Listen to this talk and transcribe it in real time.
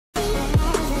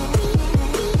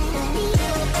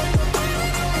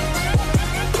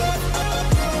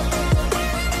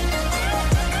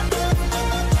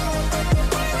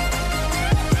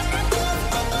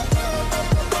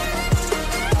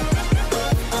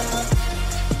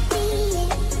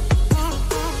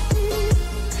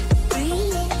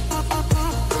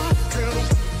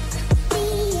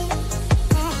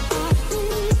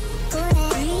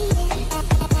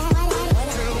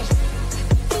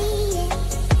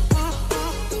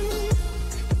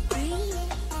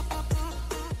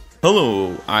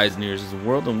Hello, eyes and ears of the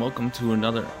world, and welcome to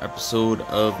another episode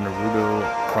of Naruto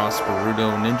Cross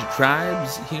Boruto Ninja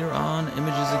Tribes here on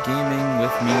Images of Gaming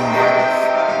with me, Natas,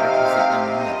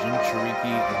 representing the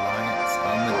Jinchuriki Alliance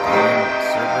on the game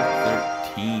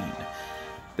server 13.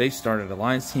 They started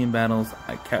Alliance team battles.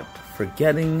 I kept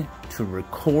forgetting to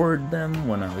record them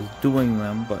when I was doing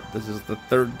them, but this is the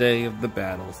third day of the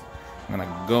battles. I'm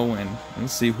gonna go in and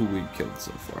see who we killed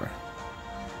so far.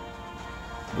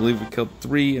 I believe we killed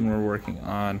 3, and we're working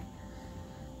on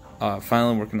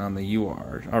finally working on the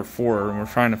URs, or 4, and we're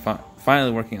trying to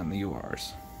finally working on the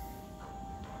URs.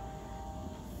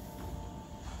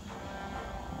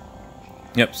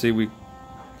 Yep, see, we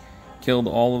killed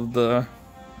all of the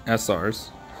SRs,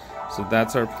 so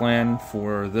that's our plan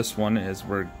for this one. Is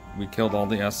we killed all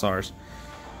the SRs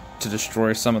to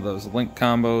destroy some of those link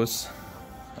combos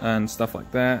and stuff like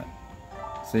that.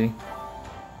 See.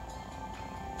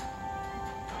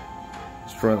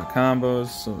 Destroy the combos,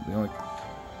 so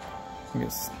I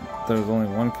guess there's only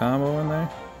one combo in there.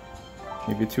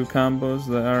 Maybe 2 combos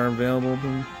that are available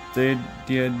to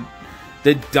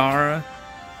Dara.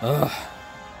 Ugh.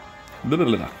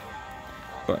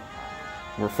 But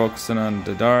we're focusing on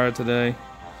Dara today,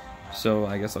 so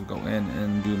I guess I'll go in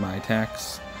and do my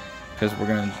attacks because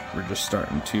we're just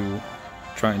starting to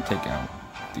try and take out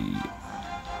the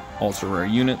ultra rare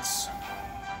units.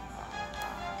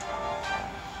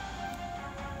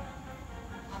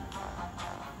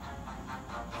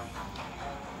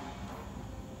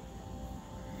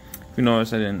 If you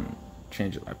notice, I didn't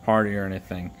change my party or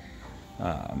anything.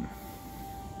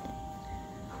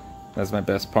 That's my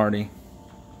best party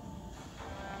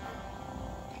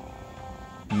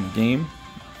in the game,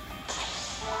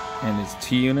 and it's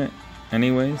T unit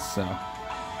anyways, so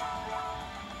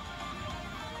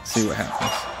see what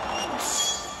happens.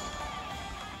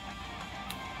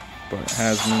 But it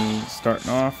has me starting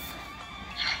off.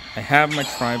 I have my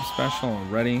tribe special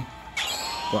already,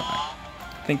 but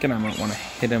I'm thinking I might want to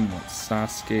hit him with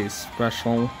Sasuke's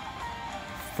special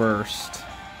first,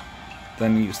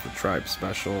 then use the tribe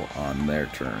special on their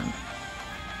turn.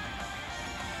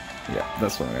 Yeah,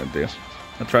 that's what I'm gonna do.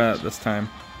 I'll try that this time.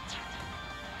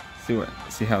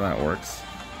 See how that works.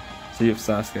 See if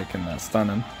Sasuke can stun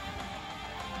him.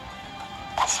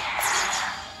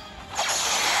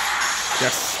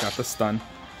 Yes, got the stun.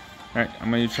 Alright, I'm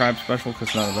gonna use tribe special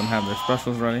because none of them have their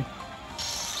specials ready.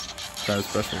 Tribe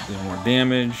special deal more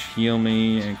damage, heal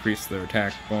me, increase their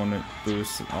attack bonus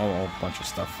boost, all a bunch of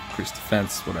stuff. Increase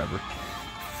defense, whatever.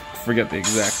 Forget the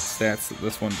exact stats that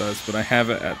this one does, but I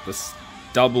have it at this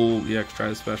double EX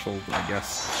tribe special, I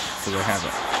guess. So they have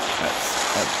it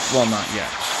at well, not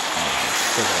yet.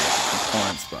 Still got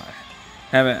components, but I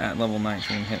have it at level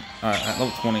 19, at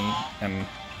level 20, and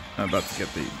I'm about to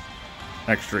get the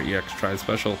extra EX tribe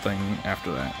special thing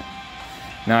after that.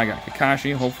 Now I got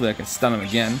Kakashi. Hopefully I can stun him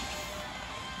again.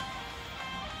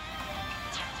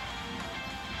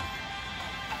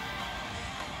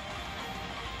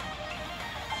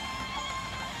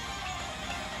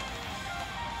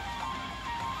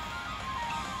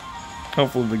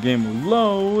 Hopefully the game will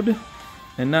load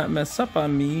and not mess up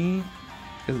on me,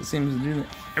 because it seems to do that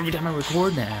every time I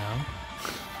record now.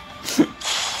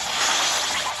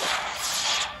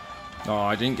 Oh,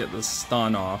 I didn't get the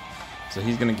stun off, so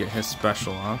he's gonna get his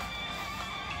special off.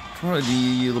 Trying to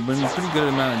deal a pretty good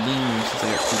amount of damage since I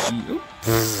got 2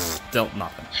 Oops, dealt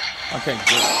nothing. Okay,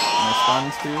 good. My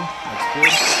stuns too. That's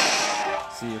good.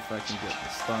 See if I can get the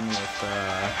stun with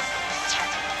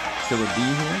Killer B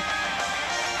here.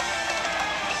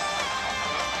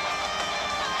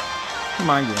 Come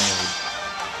on, grenade.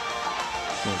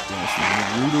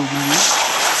 Naruto.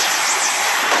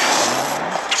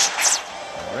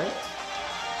 Alright.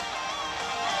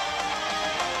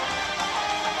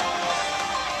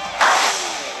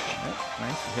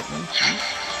 Nice, you hit me.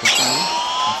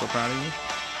 I'm so proud of you.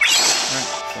 Alright,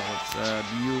 so let's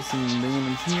deal some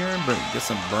damage here, but get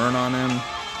some burn on him.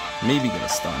 Maybe get a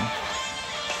stun.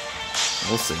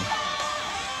 We'll see.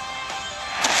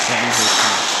 That usually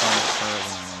kind of stun at her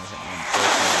when I'm going to hit one person.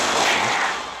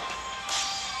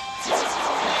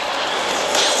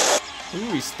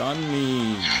 Ooh, he stunned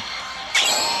me.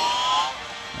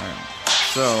 Alright,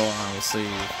 so I will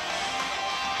save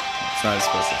side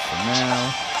special for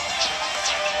now.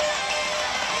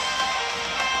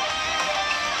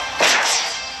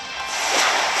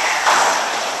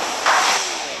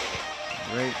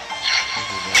 Great. This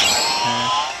is the last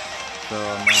attack. So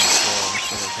I'm going to go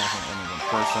instead of attacking only one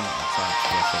person, I'll try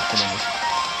special, hit him with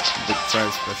the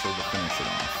side special to finish it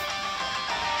off.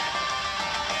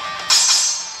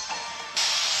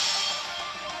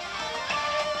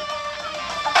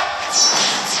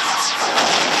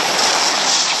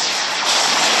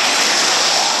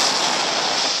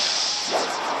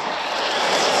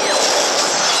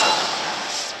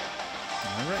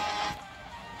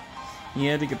 He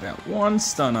had to get that one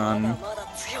stun on.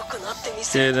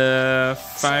 Did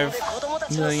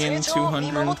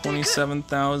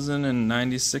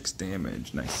 5,227,096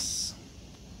 damage. Nice.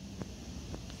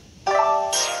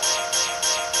 That's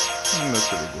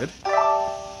pretty good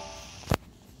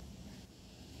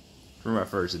for my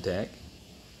first attack.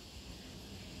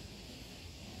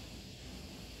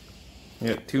 I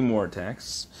got 2 more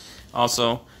attacks.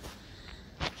 Also,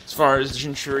 as far as the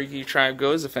Jinchuriki tribe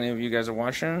goes, if any of you guys are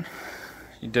watching,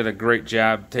 you did a great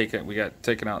job. We got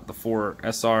taken out the 4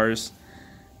 SRs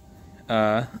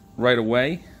right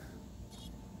away.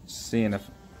 Seeing if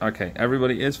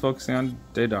everybody is focusing on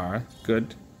Deidara.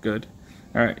 Good, good.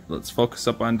 All right, let's focus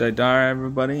up on Deidara,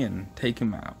 everybody, and take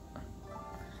him out.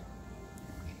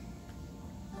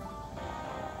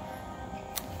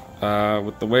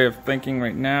 With the way of thinking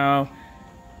right now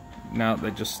that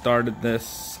they just started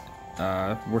this,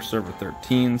 we're server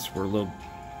 13, so we're a little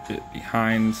bit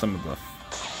behind some of the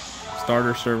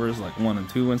starter servers like 1 and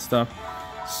 2 and stuff.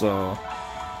 So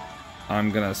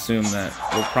I'm gonna assume that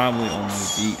we'll probably only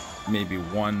beat maybe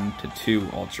 1 to 2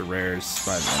 ultra rares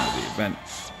by the end of the event.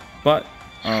 But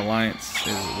our alliance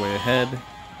is way ahead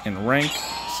in rank,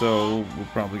 so we'll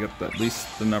probably get at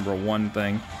least the number 1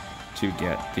 thing to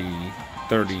get the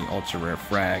 30 ultra rare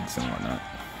frags and whatnot.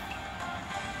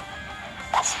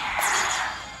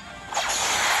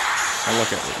 I'll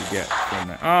look at what you get from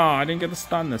that. Oh, I didn't get the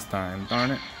stun this time. Darn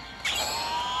it.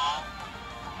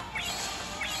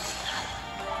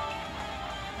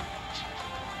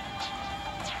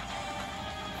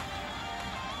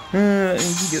 And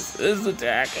he gets his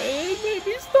attack. Hey,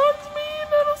 maybe stuns me.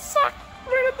 That'll suck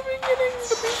right at the beginning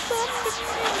to be stunned.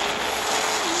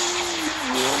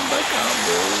 Ruin my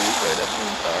combo right at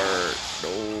the start.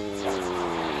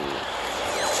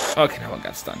 No. Okay, now I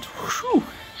got stunned. Whew.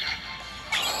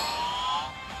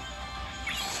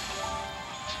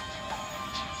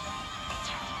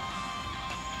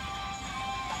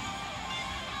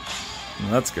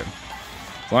 That's good.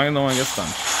 As long as no one gets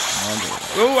stunned.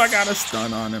 Oh, I got a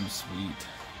stun on him. Sweet.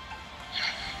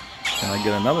 Can I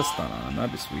get another stun on him?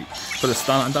 That'd be sweet. Put a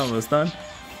stun on top of a stun?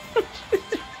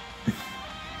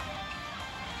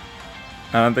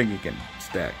 I don't think you can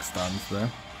stack stuns though.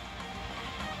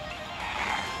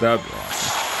 That would be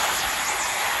awesome.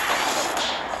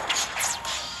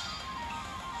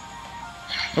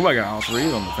 Oh, I got all 3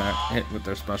 of them hit with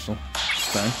their special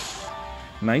stun.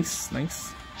 Nice,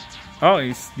 nice. Oh,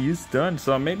 he's done.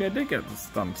 So maybe I did get the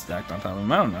stun stacked on top of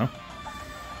him. I don't know.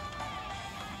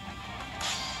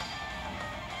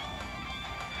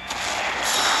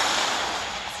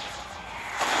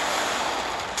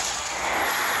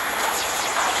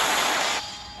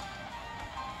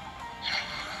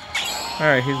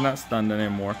 Alright, he's not stunned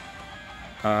anymore.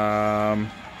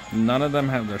 None of them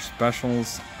have their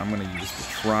specials. I'm going to use the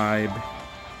tribe.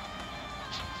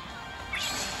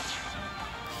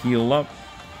 Heal up.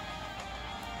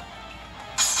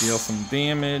 Deal some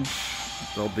damage.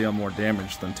 They'll deal more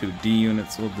damage than 2 D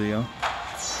units will deal.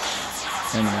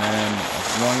 And then,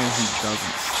 as long as he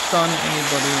doesn't stun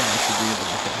anybody, I should be able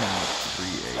to hit him with 3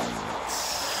 A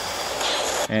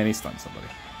units. And he stunned somebody.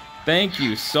 Thank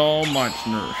you so much,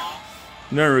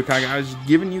 Narukage. I was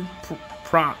giving you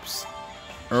props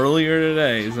earlier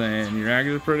today, saying you're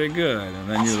actually pretty good. And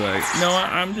then you're like, you know what?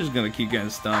 I'm just going to keep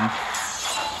getting stunned.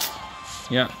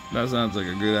 Yeah, that sounds like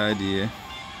a good idea.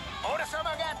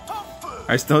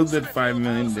 I still did 5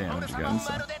 million damage again,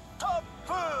 so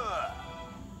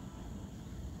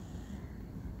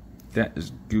that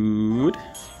is good.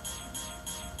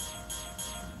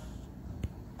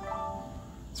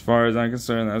 As far as I'm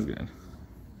concerned, that's good.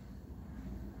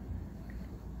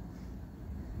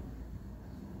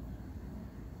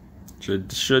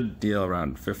 Should deal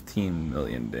around 15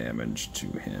 million damage to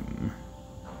him.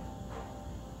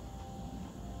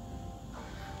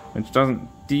 Which doesn't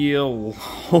deal a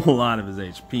whole lot of his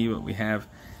HP, but we have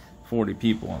 40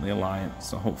 people on the Alliance,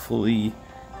 so hopefully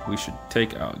we should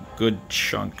take a good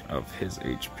chunk of his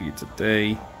HP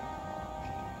today.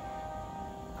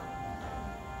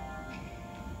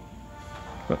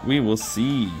 But we will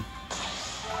see.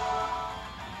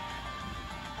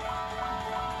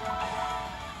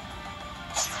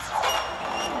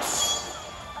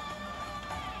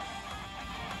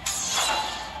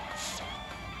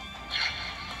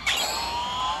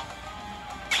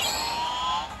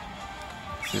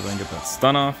 See if I can get that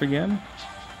stun off again.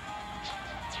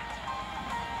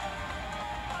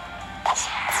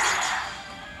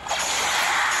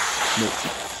 Nope.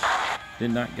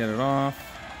 Did not get it off.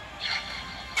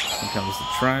 Here comes the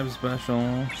tribe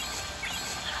special.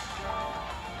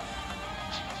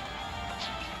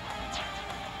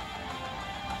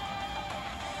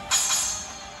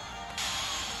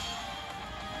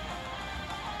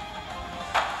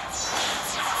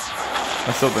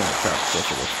 I still think the trap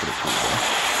special looks pretty cool though.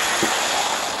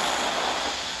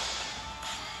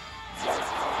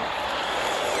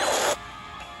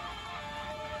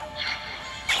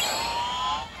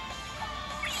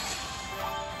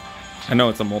 I know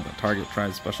it's a multi-target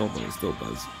tribe special, but it still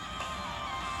does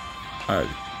a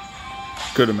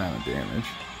good amount of damage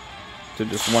to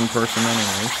just one person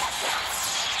anyways.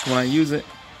 When I use it,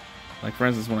 like for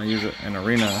instance when I use it in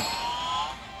Arena,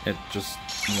 it just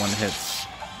one hits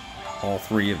all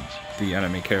 3 of the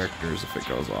enemy characters if it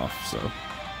goes off, so.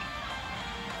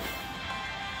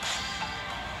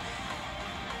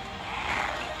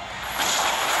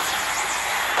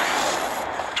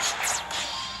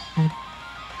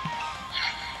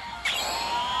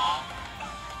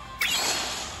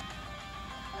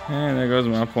 And there goes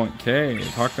my point K.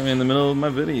 Talk to me in the middle of my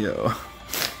video.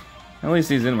 At least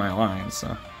he's in my line,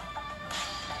 so.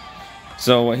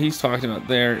 So what he's talking about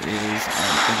there is thinking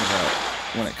about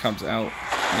when it comes out,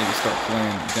 maybe start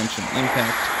playing Genshin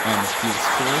Impact on the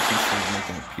PS4 since they're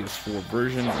making a PS4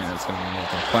 version and it's going to be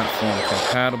multi-platform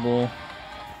compatible.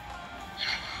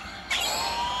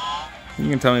 You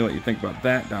can tell me what you think about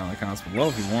that down in the comments below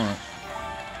if you want.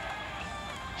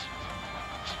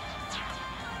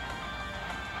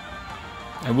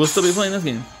 I will still be playing this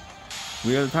game.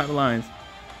 We are the top of lines.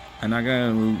 I'm not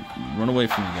gonna run away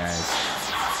from you guys.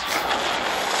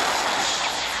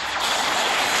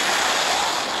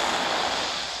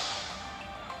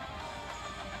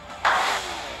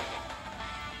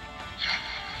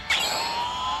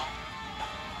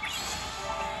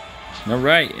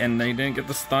 Alright, and they didn't get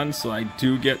the stun, so I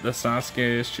do get the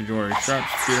Sasuke Chidori Sharp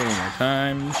Spear one more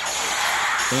time.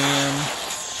 Bam.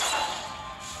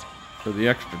 For the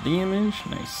extra damage,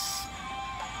 nice.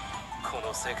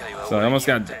 So I almost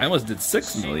did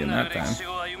 6 million that time.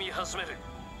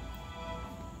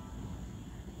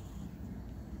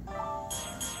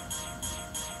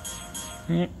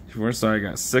 First, I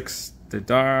got 6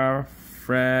 Deidara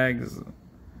frags,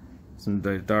 some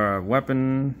Deidara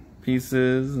weapon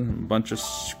pieces, and a bunch of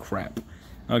crap.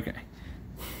 Okay.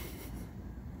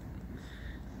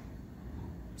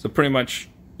 So pretty much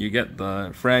you get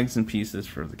the frags and pieces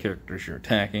for the characters you're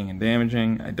attacking and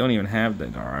damaging. I don't even have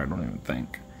Deidara, I don't even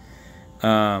think.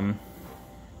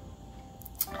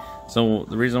 So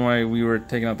the reason why we were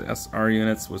taking out the SR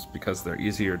units was because they're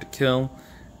easier to kill,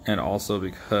 and also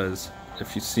because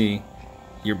if you see,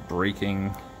 you're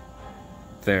breaking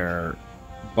their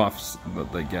buffs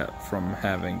that they get from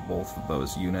having both of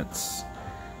those units.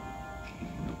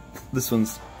 This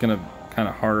one's gonna kind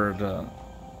of harder to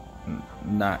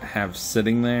not have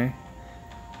sitting there,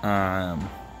 but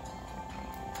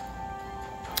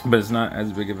it's not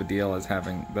as big of a deal as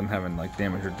having like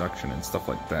damage reduction and stuff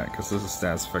like that, because this is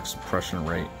status effect suppression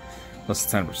rate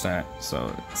plus 10%,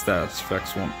 so status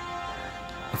effects won't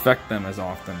affect them as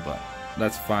often, but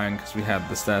that's fine because we have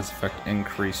the status effect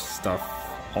increase stuff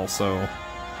also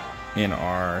in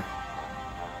our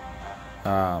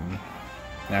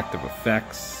active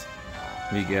effects.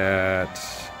 We get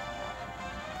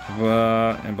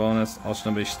and bonus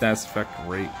also status effect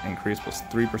rate increase plus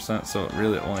 3%, so it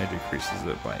really only decreases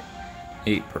it by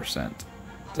 8%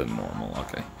 to normal.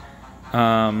 Okay.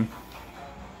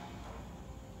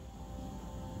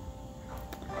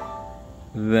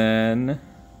 Then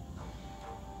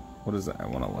what is that I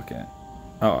want to look at?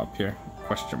 Oh, up here,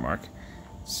 question mark.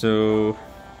 So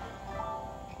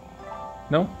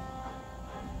no.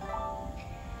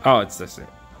 Oh, it's this.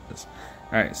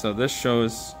 Alright, so this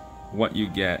shows what you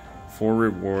get for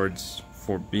rewards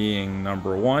for being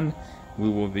number 1. We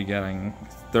will be getting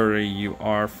 30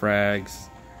 UR frags,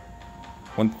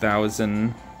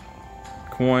 1,000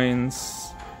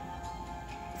 coins,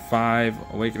 5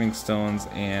 awakening stones,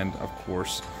 and of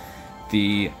course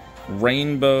the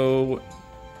Rainbow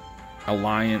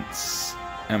Alliance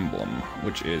emblem,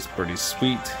 which is pretty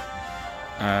sweet.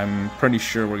 I'm pretty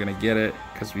sure we're gonna get it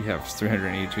because we have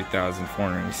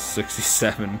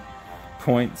 382,467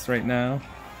 points right now.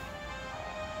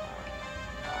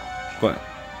 But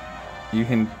you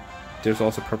can, there's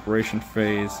also preparation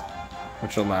phase,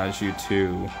 which allows you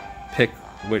to pick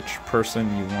which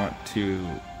person you want to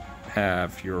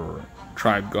have your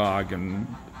tribe GOG and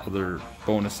other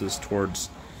bonuses towards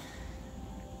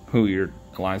who your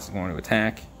alliance is going to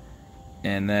attack.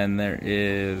 And then there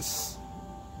is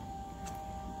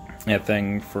a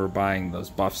thing for buying those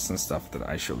buffs and stuff that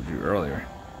I showed you earlier.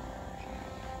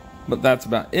 But that's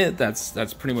about it.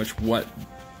 That's pretty much what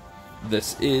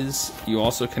this is. You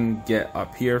also can get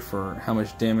up here for how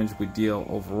much damage we deal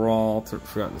overall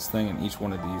throughout this thing, and each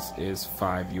one of these is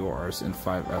 5 URs and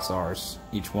 5 SRs,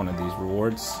 each one of these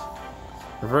rewards.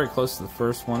 We're very close to the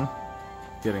first one.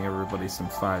 getting everybody some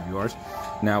 5 URs.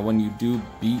 Now, when you do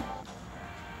beat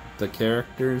the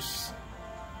characters,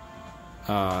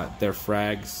 their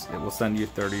frags, it will send you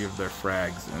 30 of their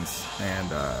frags and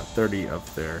 30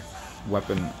 of their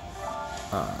weapon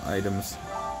items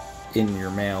in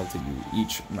your mail to you,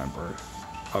 each member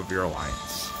of your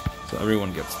alliance. So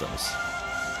everyone gets those.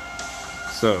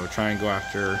 So try and go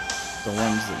after the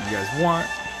ones that you guys want.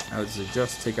 I would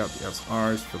suggest take out the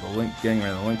SRs for the link, getting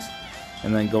rid of the links,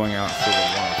 and then going out for the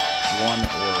one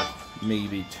or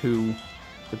maybe 2,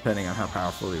 depending on how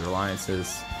powerful your alliance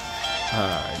is,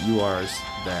 URs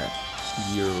that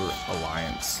your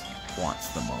alliance wants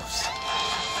the most.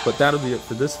 But that'll be it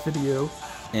for this video,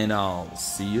 and I'll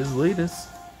see you latest.